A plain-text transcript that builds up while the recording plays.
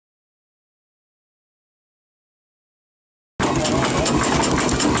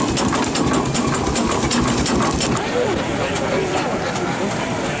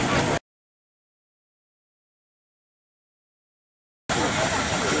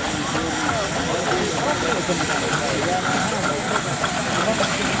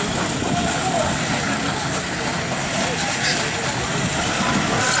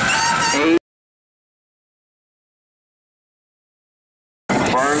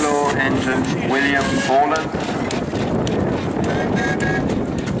Furlough engine William Boland,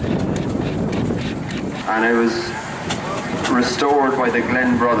 and it was restored by the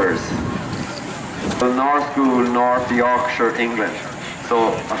Glen brothers. The North School, North Yorkshire, England.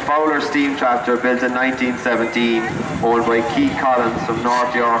 So a Fowler steam tractor built in 1917, owned by Keith Collins from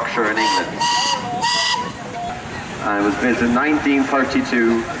North Yorkshire in England. And it was built in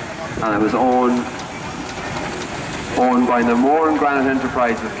 1932, and it was owned by the Moore and Granite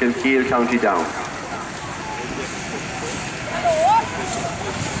Enterprises of Kilkeel, County Down.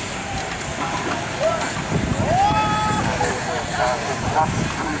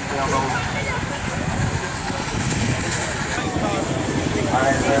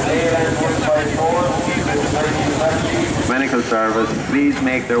 Medical service, please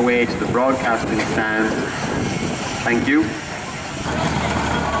make their way to the broadcasting stand. Thank you. It's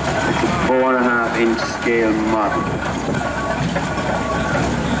a 4.5-inch scale model.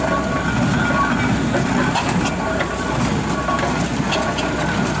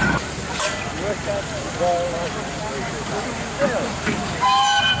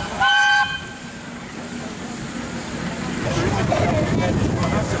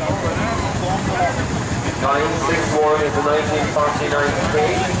 '961 is a 1949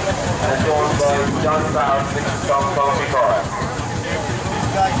 stage and it's owned by John Brown, from County Cork.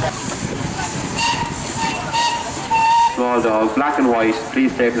 Small dog, black and white,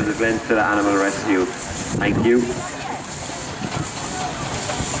 please take to the Glensilla Animal Rescue. Thank you.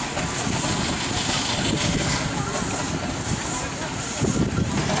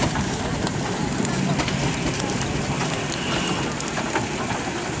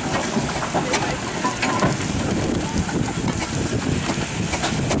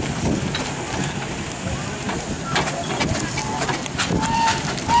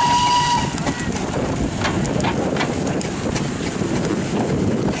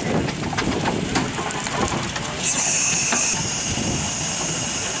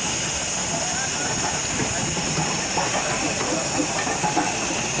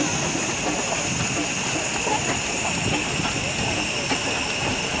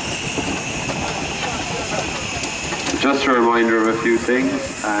 Just a reminder of a few things.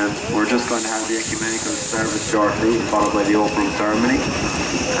 We're just going to have the ecumenical service shortly, followed by the opening ceremony.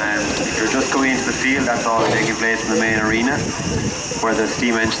 If you're just going into the field, that's all taking place in the main arena, where the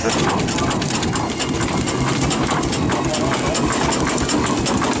steam engines are.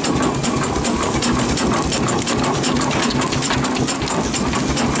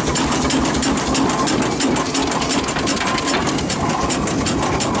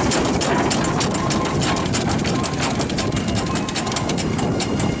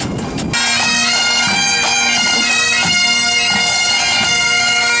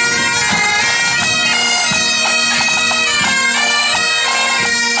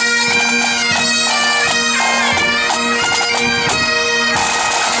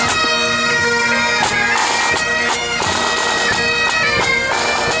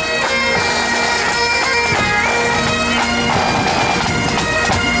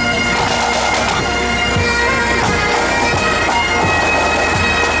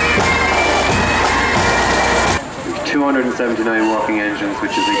 Working engines,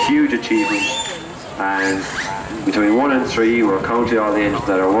 which is a huge achievement, and between 1 and 3 we're counting all the engines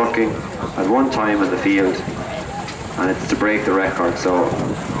that are working at one time in the field, and it's to break the record, so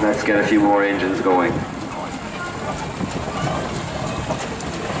let's get a few more engines going.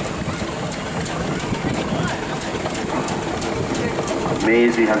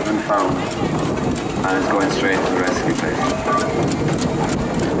 Maisie has been found and is going straight to the rescue place.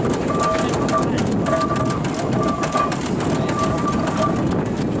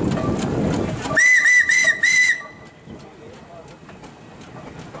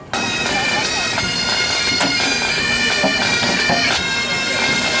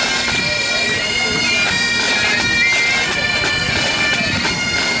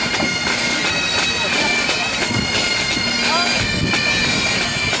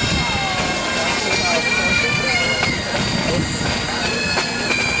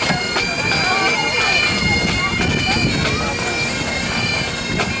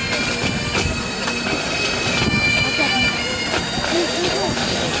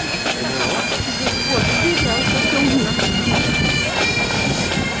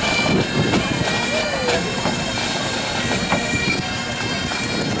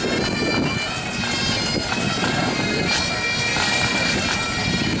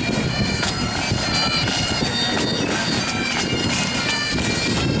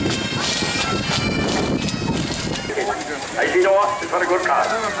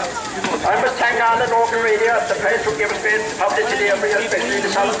 local radio, the place will give us great publicity, especially the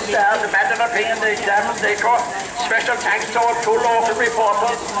Southern Star, the Bandit Opinion, the Examine, they got special thanks to our two local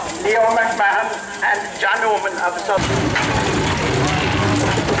reporters, Leo McMahon and John Oman of the Southern.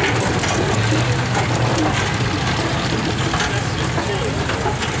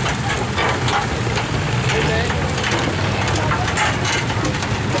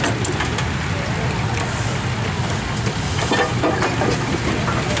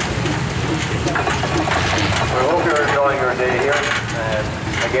 I hope you're enjoying your day here.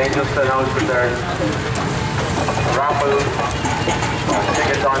 Again, just to announce that there's a raffle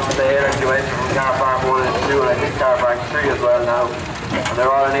tickets on sale if you enter from car park 1 and 2, and I think car park 3 as well now. And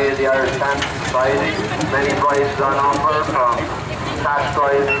they're all in aid of the Irish Cancer Society. Many prizes on offer, from cash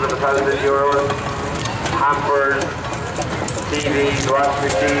prizes of €1,000, hampers, TVs, washing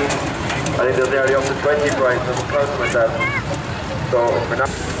machines. I think there's nearly up to 20 prizes. I'm proud of myself. So if we're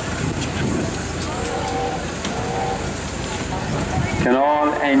not. Can all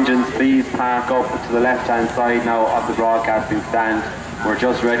engines please park up to the left-hand side now of the broadcasting stand? We're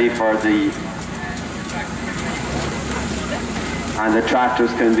just ready for and the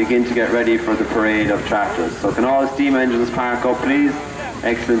tractors can begin to get ready for the parade of tractors. So can all steam engines park up, please?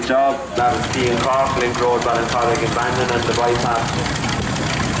 Excellent job. Lavin and Cork, Link Road, Ballincollig and Bandon, and the bypass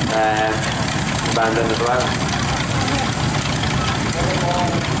Bandon as well.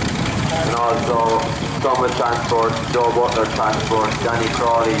 And also Summit Transport, Joe Butler Transport, Danny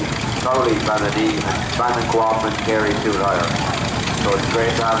Crowley, Balladie, and Bandon Co-op and Kerry Tool Hire. So it's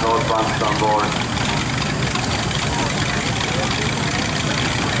great to have those sponsors on board.